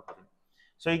ಸಬ್ಸ್ಟಿಟ್ಯೂಟ್ ಮಾಡ್ಕೊತೀನಿ.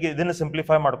 So ಈಗ ಇದನ್ನ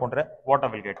ಸಿಂಪ್ಲಿಫೈ ಮಾಡ್ಕೊಂಡ್ರೆ what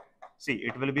I will get? See,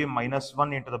 it will be -1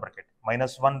 into the bracket.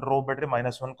 -1 row ಬಿಡ್ರಿ,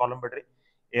 -1 column ಬಿಡ್ರಿ.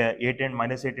 8 and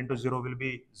 -8 into 0 will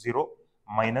be 0.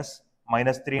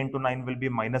 -3 into 9 will be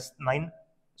 -9.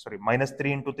 Sorry, -3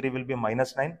 into 3 will be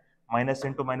 -9. Minus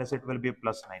into -8 will be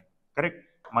 +9. Correct?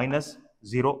 minus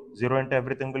 0, 0 into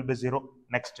everything will be 0.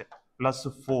 Next, plus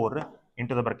 4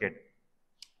 into the bracket,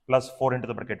 plus 4 into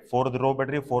the bracket, 4th row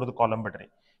battery, 4th column battery.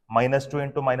 Minus 2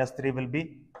 into minus 3 will be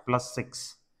plus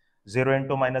 6. 0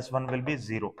 into minus 1 will be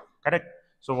 0. Correct?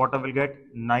 So what I will get?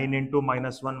 9 into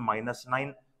minus 1 minus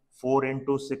 9. 4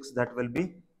 into 6 that will be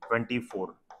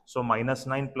 24. So minus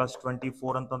 9 plus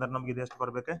 24 ಅಂತಂದ್ರೆ ನಮಗೆ ಇದು ಎಷ್ಟು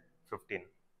ಬರಬೇಕು? 15.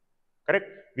 Correct?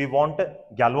 We want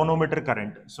galvanometer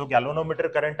current. So galvanometer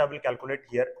current I will calculate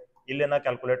here. Illena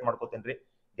calculate ಮಾಡ್ಕೋತೀನಿ.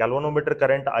 Galvanometer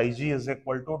current Ig is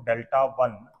equal to delta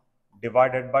 1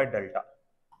 divided by delta.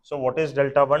 So what is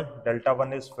delta 1? Delta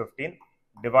 1 is 15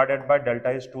 divided by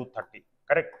delta is 230.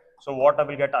 Correct? So what I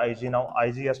will get Ig now?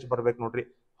 Ig has to barbek nodri.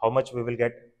 How much we will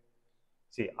get?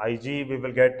 See, Ig we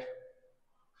will get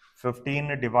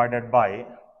 15 divided by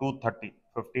 230.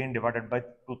 15 divided by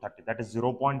 230. That is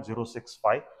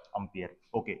 0.065 ampere.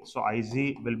 Okay, so Ig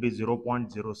will be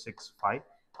 0.065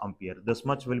 ampere. This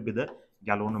much will be the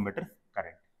galvanometer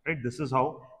current. Right? This is how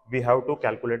we have to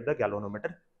calculate the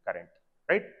galvanometer current.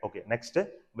 Right? Okay, next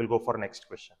we'll go for next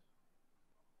question.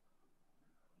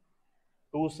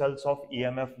 Two cells of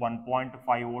EMF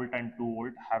 1.5 volt and 2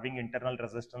 volt having internal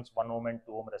resistance 1 ohm and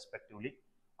 2 ohm respectively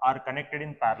are connected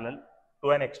in parallel to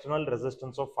an external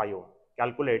resistance of 5 ohm.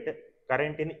 Calculate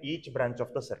current in each branch of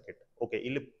the circuit. Okay,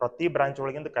 ಇಲ್ಲಿ ಪ್ರತಿ branch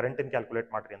ಒಳಗಿಂದ current in calculate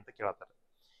ಮಾಡ್ರಿ ಅಂತ ಕೇಳ್ತಾರೆ.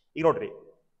 ಈಗ ನೋಡ್ರಿ,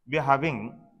 we are having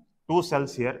two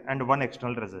cells here and one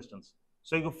external resistance.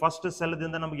 So ಈಗ first cell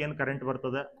ದಿಂದ ನಮಗೆ ಏನು current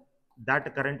ಬರ್ತದೆ? That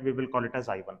current we will call it as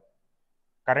I1.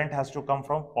 Current has to come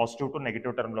from positive to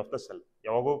negative terminal of the cell.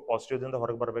 ಯಾವಾಗೂ positive ದಿಂದ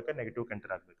ಹೊರಗೆ ಬರಬೇಕು, negative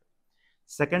enter ಆಗಬೇಕು.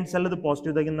 ಸೆಕೆಂಡ್ ಸೆಲ್ ಅದು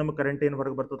ಪಾಸಿಟಿವ್ ದಾಗಿಂದ ನಮ್ಮ ಕರೆಂಟ್ ಏನು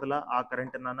ಹೊರಗೆ ಬರ್ತದಲ್ಲ, ಆ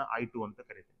ಕರೆಂಟ್ ನಾನು I2 ಅಂತ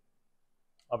ಕರೀತೀನಿ.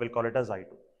 I will call it as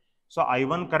I2. So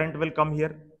I1 current will come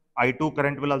here, I2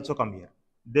 current will also come here.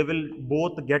 They will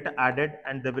both get added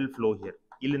and they will flow here.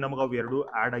 ಇಲ್ಲಿ ನಮಗೆ ಅವು ಎರಡು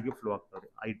ಆಡ್ ಆಗಿ flow ಆಗ್ತದೆ,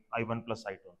 I1 plus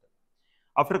I2 ಅಂತ.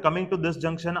 After coming to this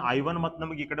junction, I1 ಮತ್ತೆ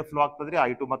ನಮಗೆ ಈ ಕಡೆ ಫ್ಲೋ ಆಗ್ತದ್ರಿ,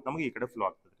 I2 ಮತ್ತೆ ನಮಗೆ ಈ ಕಡೆ ಫ್ಲೋ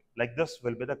ಆಗ್ತದ್ರಿ. Like this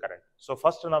will be the current. So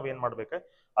first ನಾವು ಏನು ಮಾಡಬೇಕು,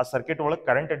 ಆ ಸರ್ಕ್ಯೂಟ್ ಒಳಗೆ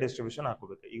ಕರೆಂಟ್ ಡಿಸ್ಟ್ರಿಬ್ಯೂಷನ್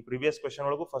ಹಾಕೋಬೇಕು. ಈ ಪ್ರೀವಿಯಸ್ ಕ್ವೆಶ್ಚನ್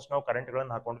ಒಳಗೂ ಫಸ್ಟ್ ನಾವು ಕರೆಂಟ್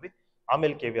ಗಳನ್ನು ಹಾಕೊಂಡ್ವಿ,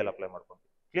 ಆಮೇಲೆ KVL ಅಪ್ಲೈ ಮಾಡ್ಕೊಂಡ್ವಿ.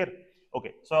 Clear? Okay,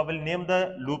 so I will name the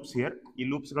loops here. ಈ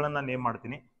ಲೂಪ್ಸ್ ಗಳನ್ನ ನೇಮ್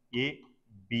ಮಾಡ್ತೀನಿ. A,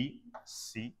 B,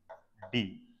 C, D,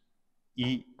 E,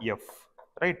 F.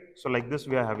 Right? So like this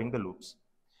we are having the loops.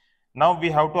 Now we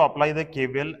have to apply the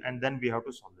KVL and then we have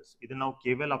to solve this. ಇದನ್ನ ನಾವು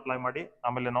KVL apply ಮಾಡಿ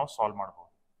ಆಮೇಲೆ ನಾವು solve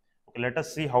ಮಾಡಬಹುದು. Okay, let us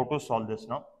see how to solve this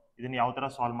now. ಇದನ್ನ ಯಾವ ತರ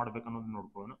solve ಮಾಡಬೇಕು ಅನ್ನೋದು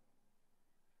ನೋಡ್ಕೊಳ್ಳೋಣ.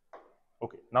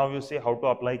 Okay, now you see how to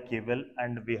apply KVL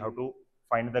and we have to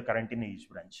find the current in each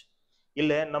branch.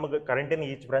 ಇಲ್ಲೇ ನಮಗೆ current in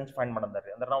each branch find ಮಾಡಂದಾರೆ.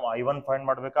 ಅಂದ್ರೆ ನಾವು I1 ಫೈಂಡ್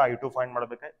ಮಾಡಬೇಕಾ, I2 ಫೈಂಡ್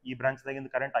ಮಾಡಬೇಕಾ, ಈ ಬ್ರಾಂಚ್ ದಾಗಿಂದ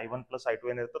ಕರೆಂಟ್ I1 plus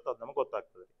I2 ಏನಿರ್ತದೆ ಅದು ನಮಗೆ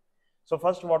ಗೊತ್ತಾಗ್ತದೆ. So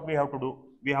first what we have to do,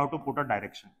 we have to put a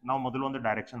direction. ನಾವು ಮೊದಲು ಒಂದು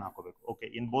ಡೈರೆಕ್ಷನ್ ಹಾಕೋಬೇಕು. Okay,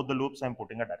 in both the loops I am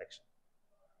putting a direction.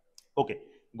 Okay,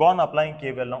 go on applying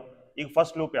KVL now. ಈಗ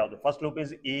first loop ಯಾವುದು? First loop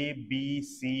is A, B,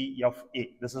 C, F, A.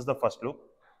 This is the first loop.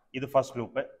 ಇದು first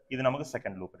loop, ಇದು ನಮಗೆ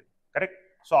second loop ರೀ. Correct?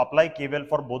 So apply KVL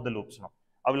for both the loops now.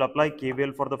 I will apply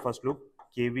KVL for the first loop,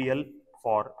 KVL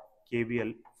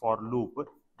for loop.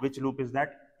 Which loop is that?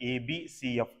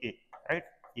 ABCFA, right?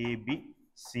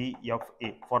 ABCFA.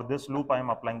 For this loop I am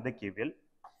applying the KVL.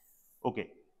 Okay.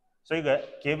 So ಈಗ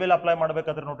KVL apply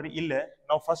ಮಾಡಬೇಕಾದ್ರೆ ನೋಡ್ರಿ, ಇಲ್ಲೇ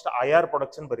ನಾವು first IR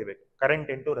production ಬರಿಬೇಕು. Current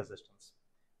into resistance.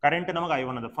 Current ನಮಗೆ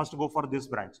I1 ಅದ. First go for this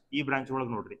branch. ಈ branch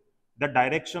ಒಳಗೆ ನೋಡ್ರಿ, the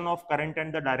direction of current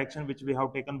and the direction which we have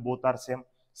taken both are same.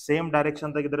 Same direction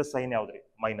ತೆಗೆದ್ರೆ sign ಯಾವ್ದ್ರಿ?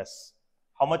 Minus.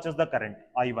 How much is the current?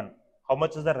 I1. How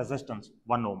much is the resistance?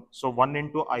 1 ohm. So 1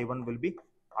 into I1 will be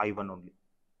I1 only.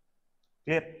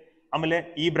 Clear? ಆಮೇಲೆ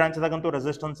ಈ branch ದಾಗಂತೂ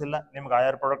resistance ಇಲ್ಲ, ನಿಮ್ಗೆ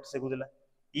IR product ಸಿಗುದಿಲ್ಲ.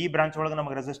 ಈ branch ಒಳಗೆ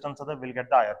ನಮಗೆ resistance ಅದ, will get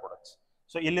the IR products.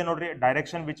 So ಇಲ್ಲಿ ನೋಡ್ರಿ,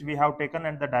 direction which we have taken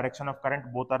and the direction of current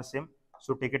both are same.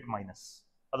 So take it minus.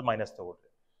 ಅದು ಮೈನಸ್ ತಗೊಳ್ರಿ.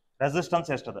 Resistance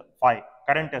ಎಷ್ಟದ? 5.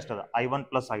 Current ಎಷ್ಟದ? I1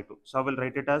 plus I2. So I will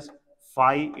write it as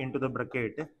 5 into the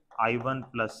bracket I1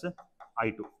 plus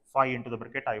I2. 5 into the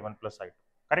bracket I1 plus I2.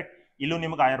 Correct? ಇಲ್ಲೂ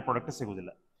ನಿಮಗೆ IR product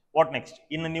ಸಿಗುದಿಲ್ಲ. What next?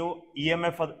 ಇನ್ನು ನೀವು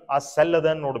EMF ಆ cell ಅದ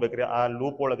ನೋಡ್ಬೇಕ್ರಿ, ಆ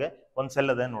loop ಒಳಗೆ ಒಂದು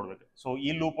ಸೆಲ್ ಅದ ನೋಡ್ಬೇಕು. ಸೊ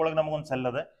ಈ ಲೂಪ್ ಒಳಗೆ ನಮಗೆ ಒಂದು ಸೆಲ್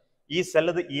ಅದ, ಈ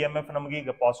ಸೆಲ್ EMF ನಮಗೆ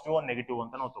ಈಗ ಪಾಸಿಟಿವ್ ನೆಗೆಟಿವ್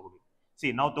ಅಂತ ನಾವು ತಗೋಬೇಕು. ಸಿ,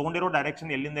 ನಾವು ತಗೊಂಡಿರೋ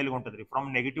ಡೈರೆಕ್ಷನ್ ಎಲ್ಲಿಂದ ಎಲ್ಲಿಗೆ ಹೊಂಟದ್ರಿ? From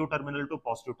negative terminal two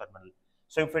positive terminal.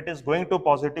 So if it is going to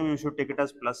positive, you should take it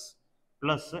as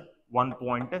plus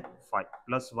 1.5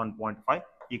 plus 1.5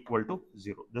 equal to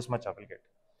 0. This much I will get.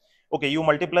 Okay, you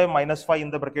multiply minus 5 in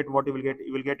the bracket, what you will get?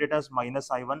 You will get it as minus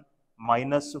I1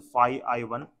 minus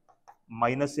 5I1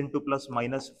 minus into plus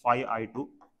minus 5I2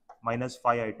 minus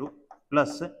 5I2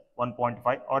 plus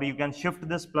 1.5, or you can shift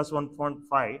this plus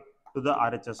 1.5 to the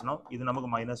RHS now. Idu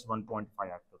namagu minus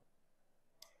 1.5 ಆಗ್ತದೆ.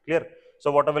 Clear? So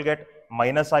what I will get?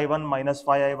 Minus I1 minus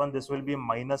 5I1, this will be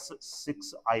minus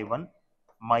 6I1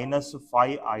 minus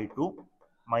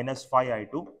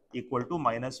 5I2 equal to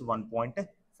minus 1.5.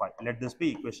 5. Let this be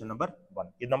equation number 1.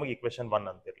 This is equation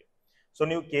 1 antirli. So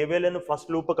you KVL in first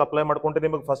loop apply madkonte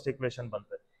nimage first equation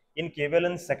bante. In KVL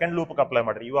in second loop apply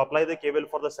madri. You apply the KVL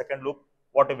for the second loop,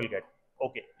 what you will get?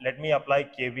 Okay, let me apply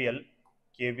KVL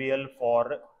for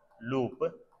loop.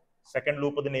 Second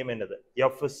loop the name enadu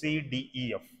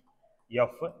FCDEF.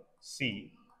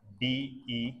 FCDEF.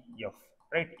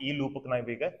 Right? E loop ku na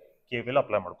iga KVL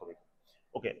apply madkobeku.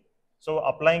 Okay, so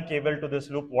applying KVL to this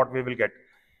loop, what we will get?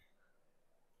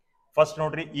 First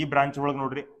nodri, E branch ಒಳಗೆ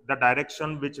ನೋಡ್ರಿ, the direction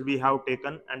which we have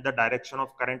taken and the direction of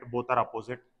current both are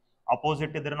opposite.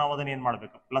 Opposite ಇದ್ರೆ ನಾವು ಅದನ್ನ ಏನು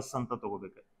ಮಾಡಬೇಕು? Plus ಅಂತ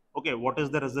ತಗೋಬೇಕು. Okay, what is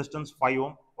the resistance? 5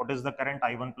 ohm. What is the current?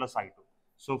 I1 plus I2.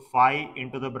 So 5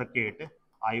 into the bracket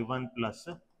I1 plus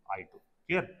I2.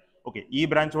 Clear? Okay, E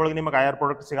branch ಒಳಗೆ ನಿಮಗೆ IR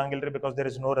product ಸಿಗಂಗಿಲ್ಲರಿ because there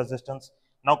is no resistance.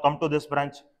 Now come to this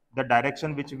branch. The direction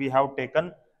which we have taken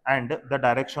and the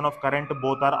direction of current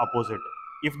both are opposite.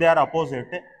 If they are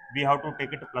opposite, we have to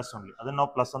take it plus only. Adana now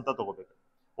plus anta tagobeku.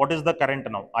 What is the current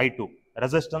now? I2.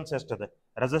 Resistance estade?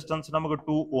 Resistance namagu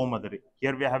 2 ohm adari.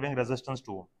 Here we are having resistance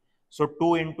 2 ohm. So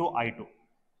 2 into I2.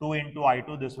 2 into I2,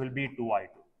 this will be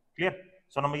 2I2. Clear?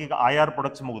 So namage ಈಗ IR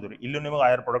products muguduri. Illu nimage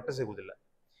IR product sigudilla.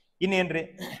 In enri,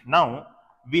 now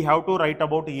we have to write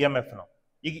about EMF now.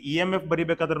 ಈಗ EMF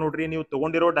ಬರಿಬೇಕಾದ್ರೆ ನೋಡ್ರಿ, ನೀವು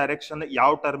ತಗೊಂಡಿರೋ direction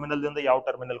ಯಾವ terminal ದಿಂದ ಯಾವ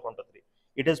terminal ಕೊಂಡತ್ರಿ.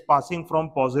 It is passing from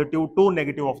positive to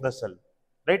negative of the cell.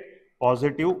 Right?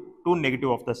 Positive to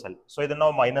negative of the cell. So ಇದನ್ನ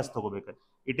ನಾವು minus ತಗೋಬೇಕು.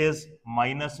 It is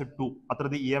minus 2.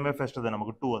 ಅದರದ EMF ಎಷ್ಟದೆ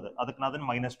ನಮಗೆ 2 ಅದ. ಅದಕ್ಕೆ ನಾನು ಅದನ್ನ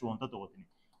minus 2 ಅಂತ ತಗೋತೀನಿ.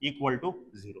 Equal to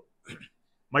 0.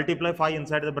 Multiply 5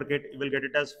 inside the bracket. You will get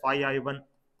it as 5I1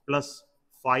 plus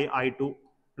 5I2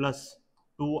 plus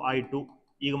 2I2.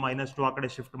 ಈಗ minus 2 ಆ ಕಡೆ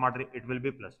ಶಿಫ್ಟ್ ಮಾಡ್ರಿ. It will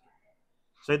be plus 2.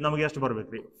 So ಇದು ನಮಗೆ ಎಷ್ಟು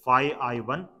ಬರಬೇಕ್ರಿ?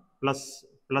 5I1 plus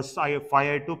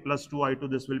 5I2 plus 2I2.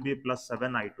 This will be plus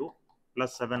 7I2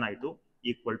 plus 7I2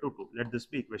 equal to 2. Let this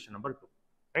be equation number 2.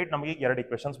 Right? ನಮಗೆ ಎರಡು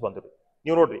equations ಬಂದಿವೆ.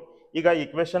 ನೀವು ನೋಡ್ರಿ, ಈಗ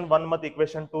equation 1 ಮತ್ತು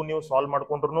equation 2 ನೀವು ಸಾಲ್ವ್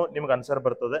ಮಾಡ್ಕೊಂಡ್ರು ನಿಮಗೆ ಆನ್ಸರ್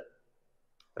ಬರ್ತದೆ.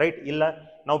 ರೈಟ್? ಇಲ್ಲ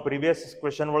ನಾವು ಪ್ರೀವಿಯಸ್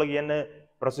ಕ್ವೆಶ್ಚನ್ ಒಳಗೆ ಏನು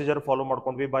ಪ್ರೊಸೀಜರ್ ಫಾಲೋ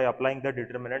ಮಾಡ್ಕೊಂಡ್ವಿ ಬೈ ಅಪ್ಲೈಯಿಂಗ್ ದ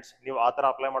ಡಿಟರ್ಮಿನೆಂಟ್ಸ್, ನೀವು ಆ ಥರ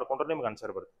ಅಪ್ಲೈ ಮಾಡ್ಕೊಂಡ್ರೆ ನಿಮ್ಗೆ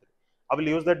ಆನ್ಸರ್ ಬರ್ತದೆ. I will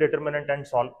use the determinant and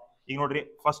solve. ಈಗ ನೋಡ್ರಿ,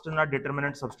 ಫಸ್ಟ್ ನಾ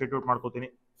ಡಿಟರ್ಮಿನೆಂಟ್ ಸಬ್ಸ್ಟಿಟ್ಯೂಟ್ ಮಾಡ್ಕೋತೀನಿ.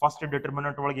 ಫಸ್ಟ್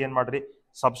ಡಿಟರ್ಮಿನೆಂಟ್ ಒಳಗೆ ಏನು ಮಾಡ್ರಿ,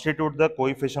 substitute the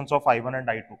ಕೋಯಿಫಿಷಿಯನ್ಸ್ of I1 and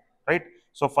I2. Right?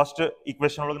 So first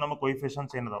equation ಒಳಗೆ ನಮ್ಮ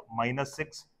ಕೋಯಿಫಿಷಿಯನ್ಸ್ ಏನದಾವ?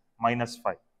 -6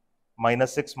 -5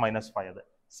 -6 -5 ಅದ.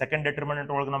 ಸೆಕೆಂಡ್ ಡಿಟರ್ಮಿನೆಂಟ್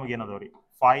ಒಳಗೆ ನಮಗೆ ಏನದಾವ್ರಿ?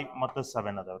 5 ಮತ್ತು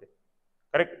 7 ಅದಾವ್ರಿ.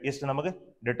 ಕರೆಕ್ಟ್? ಇಷ್ಟು ನಮಗೆ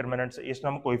ಡಿಟರ್ಮಿನೆಂಟ್ಸ್, ಇಷ್ಟು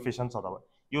ನಮಗೆ ಕೋಯಿಫಿಷಿಯನ್ಸ್ ಅದಾವ.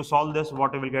 You solve this,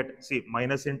 what you will get? See,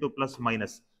 minus into plus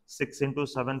minus. 6 into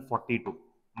 7, 42.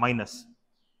 Minus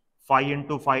 5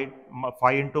 into 5,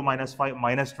 5 into minus 5,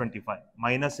 minus 25.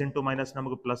 Minus into minus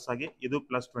ನಮಗೆ plus ಆಗಿ ಇದು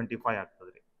plus 25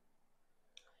 ಆಗ್ತದೆ.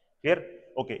 Here?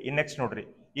 Okay, in next ನೋಡ್ರಿ,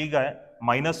 ಈಗ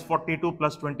minus 42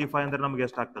 plus 25 ಅಂದ್ರೆ ನಮಗೆ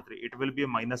ಎಷ್ಟು ಆಗ್ತದ್ರಿ? It will be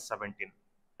minus 17.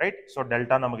 Right? So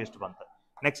delta ನಮಗೆ ಎಷ್ಟು ಬಂತ?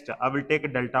 Next, I will take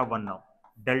delta 1 now.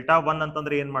 Delta 1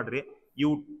 ಅಂತಂದ್ರೆ ಏನು ಮಾಡ್ರಿ?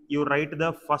 You write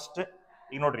the first.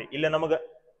 ಈಗ ನೋಡ್ರಿ, ಇಲ್ಲ ನಮಗೆ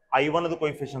I1 ದ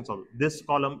ಕೋಯಿಫಿಷಿಯನ್ಸ್ ಅದಾವ. ದಿಸ್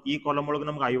ಕಾಲಮ್, ಈ ಕಾಲಮ್ ಒಳಗೆ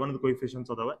ನಮ್ಗೆ I1 ದ ಕೋಯಿಫಿಷಿಯನ್ಸ್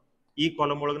ಅದಾವ. ಈ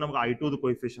ಕಾಲಮ್ ಒಳಗೆ ನಮ್ಗೆ I2 ದ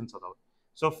ಕೋಯಿಫಿಷಿಯನ್ಸ್ ಅದಾವ.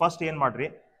 ಸೊ ಫಸ್ಟ್ ಏನ್ ಮಾಡ್ರಿ,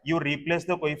 you replace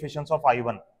the ಕೋಯಿಫಿಷಿಯನ್ಸ್ of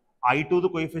I1. I2 the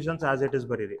ಕೋಯಿಫಿಷಿಯನ್ಸ್ as it is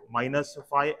ಬರೀರಿ,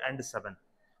 -5 and 7.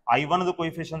 I1 the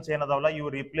ಕೋಯಿಫಿಷಿಯನ್ಸ್ ಏನದಾವಲ್ಲ, you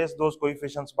replace those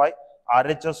ಕೋಯಿಫಿಷಿಯನ್ಸ್ by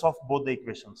RHS of both the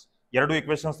equations. ಎರಡು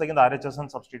ಇಕ್ವೇಷನ್ಸ್ ತೆಗೆದು RHS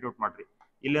ಅನ್ನು ಸಬ್ಸ್ಟಿಟ್ಯೂಟ್ ಮಾಡ್ರಿ.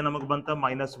 ಇಲ್ಲೇ ನಮಗೆ ಬಂತ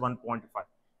 -1.5.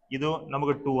 ಇದು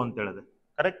ನಮಗೆ 2 ಅಂತ ಹೇಳಿದೆ.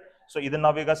 ಕರೆಕ್ಟ್? ಸೊ ಇದನ್ನ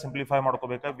ನಾವೀಗ ಸಿಂಪ್ಲಿಫೈ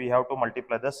ಮಾಡ್ಕೋಬೇಕು. We have to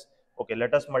multiply this. Okay,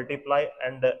 let us multiply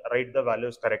and write the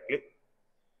values correctly.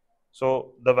 So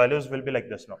the values will be like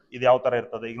this now. Idu yav tara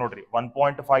irtade ಈಗ ನೋಡ್ರಿ,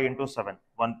 1.5 into 7,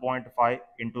 1.5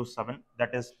 into 7,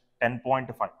 that is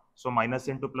 10.5. So minus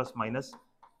into plus minus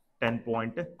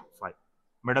 10.5.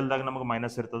 Middle ದಾಗ ನಮಗೆ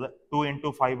minus ಇರ್ತದೆ. 2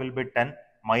 into 5 will be 10.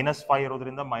 Minus 5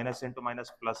 ಇರೋದ್ರಿಂದ minus into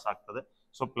minus plus ಆಗ್ತದೆ.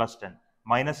 So plus 10.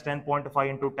 Minus 10.5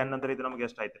 into 10 ಅಂದ್ರೆ ಇದು ನಮಗೆ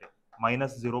ಎಷ್ಟು ಆಯ್ತ್ರಿ?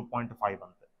 minus 0.5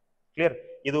 ಅಂತ. Clear?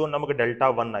 ಇದು ನಮಗೆ delta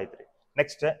 1 ಆಯ್ತ್ರಿ.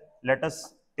 Next, let us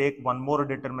take one more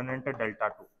determinant, delta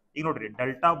 2. ಈಗ ನೋಡ್ರಿ,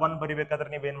 delta 1 ಬರಿಬೇಕಾದ್ರೆ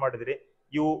ನೀವು ಏನ್ ಮಾಡಿದ್ರಿ,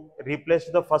 you replace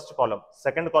the first column,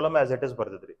 second column as it is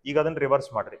ಬರ್ದಿದ್ರಿ. ಈಗ ಅದನ್ನ ರಿವರ್ಸ್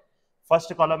ಮಾಡ್ರಿ.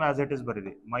 First column as it is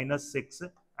ಬರೀರಿ, -6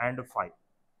 and 5.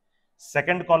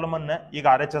 ಸೆಕೆಂಡ್ ಕಾಲಮ್ ಅನ್ನ ಈಗ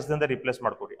RHS ದಿಂದ ರಿಪ್ಲೇಸ್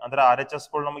ಮಾಡ್ಕೊರಿ. ಅಂದ್ರೆ RHS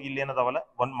ಗಳು ನಮಗೆ ಇಲ್ಲಿ ಏನದಾವಲ್ಲ,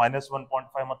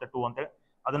 -1.5 ಮತ್ತೆ 2 ಅಂತ ಹೇಳಿ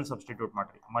ಅದನ್ನ ಸಬ್ಸ್ಟಿಟ್ಯೂಟ್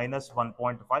ಮಾಡ್ರಿ.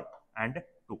 -1.5 and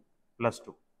 2 plus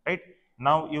 2. Right?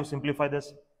 Now you simplify this.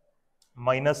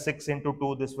 -6 into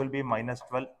 2, this will be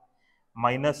 -12.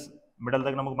 Minus middle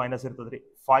ದಾಗ ನಮಗೆ minus ಇರ್ತದ್ರಿ.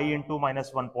 5 into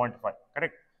 -1.5.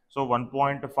 correct? So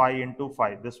 1.5 into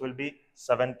 5, this will be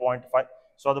 7.5.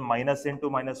 So ಅದು minus into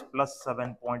minus plus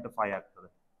 7.5 ಆಗ್ತದೆ.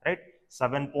 right?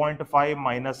 7.5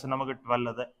 minus ನಮಗೆ 12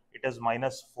 ಅದ. it is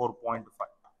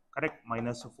 -4.5. correct?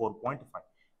 -4.5.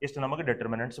 ಇಷ್ಟು ನಮಗೆ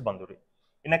determinants ಬಂದ್ರಿ.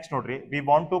 next nodri, we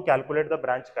want to calculate the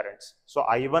branch currents. So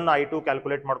I1 I2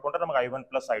 calculate ಮಾಡ್ಕೊಂಡ್ರೆ ನಮಗೆ I1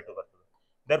 plus I2 ಬರ್ತದೆ.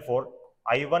 Therefore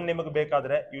I1 ನಿಮಗೆ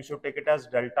ಬೇಕಾದ್ರೆ you should take it as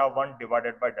delta 1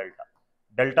 divided by delta.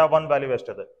 Delta 1 value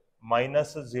ಎಷ್ಟಿದೆ?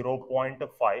 minus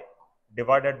 0.5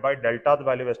 divided by delta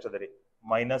value ಎಷ್ಟಿದೆ ರೀ?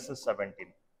 minus 17.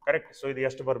 Correct? So ಇದು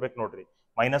ಎಷ್ಟು ಬರ್ಬೇಕು ನೋಡ್ರಿ.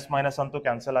 minus minus ಅಂತೂ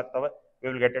cancel ಆಗ್ತವೆ. We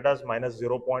will get it as minus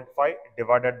 0.5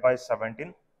 divided by 17.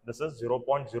 This is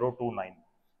 0.029.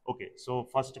 Okay, so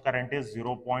first current is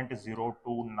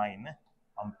 0.029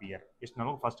 ampere. Is now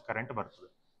first current bರ್ತದೆ.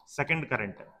 Second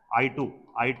current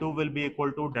I2 will be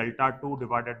equal to delta 2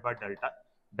 divided by delta.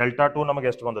 Delta 2 ನಮಗೆ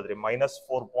ಎಷ್ಟು ಬಂದದ್ರಿ? minus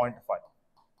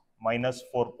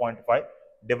 4.5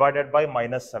 divided by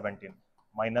minus 17.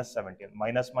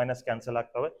 Minus minus cancel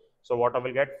ಆಗ್ತವೆ. So what I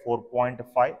will get?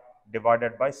 4.5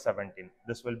 divided by 17.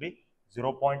 This will be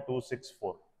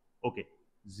 0.264. Okay,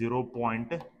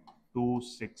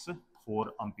 0.264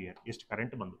 ampere. Ist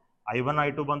current bandu. I1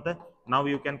 I2 bante. Now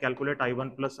you can calculate I1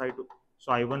 plus I2. So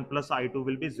I1 plus I2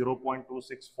 will be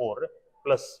 0.264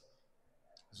 plus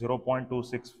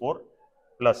 0.264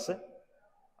 plus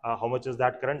how much is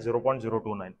that current?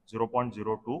 0.029.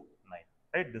 0.029.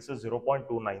 Right? This is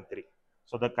 0.293.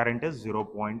 So the current is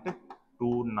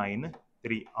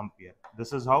 0.293 ampere. This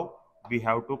is how we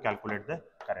have to calculate the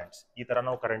currents. Ee tara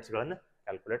ನಾವು currents ಗಳನ್ನು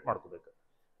calculate ಮಾಡ್ಕೋಬೇಕು.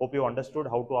 Hope you understood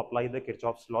how to apply the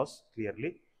Kirchoffs laws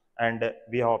clearly, and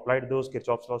we have applied those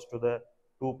Kirchoffs laws to the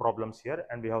two problems here,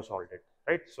 and we have solved it.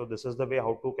 Right? So this is the way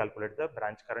how to calculate the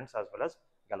branch currents as well as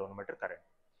galvanometer current.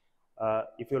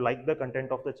 If you like the content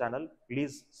of the channel,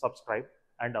 please subscribe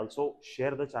and also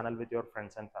share the channel with your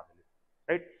friends and family.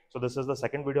 Right? So this is the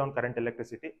second video on current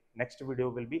electricity. Next video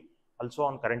will be also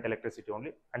on current electricity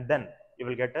only, and then you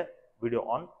will get a video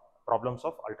on problems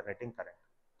of alternating current.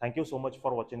 Thank you so much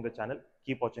for watching the channel.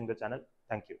 Keep watching the channel.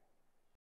 Thank you.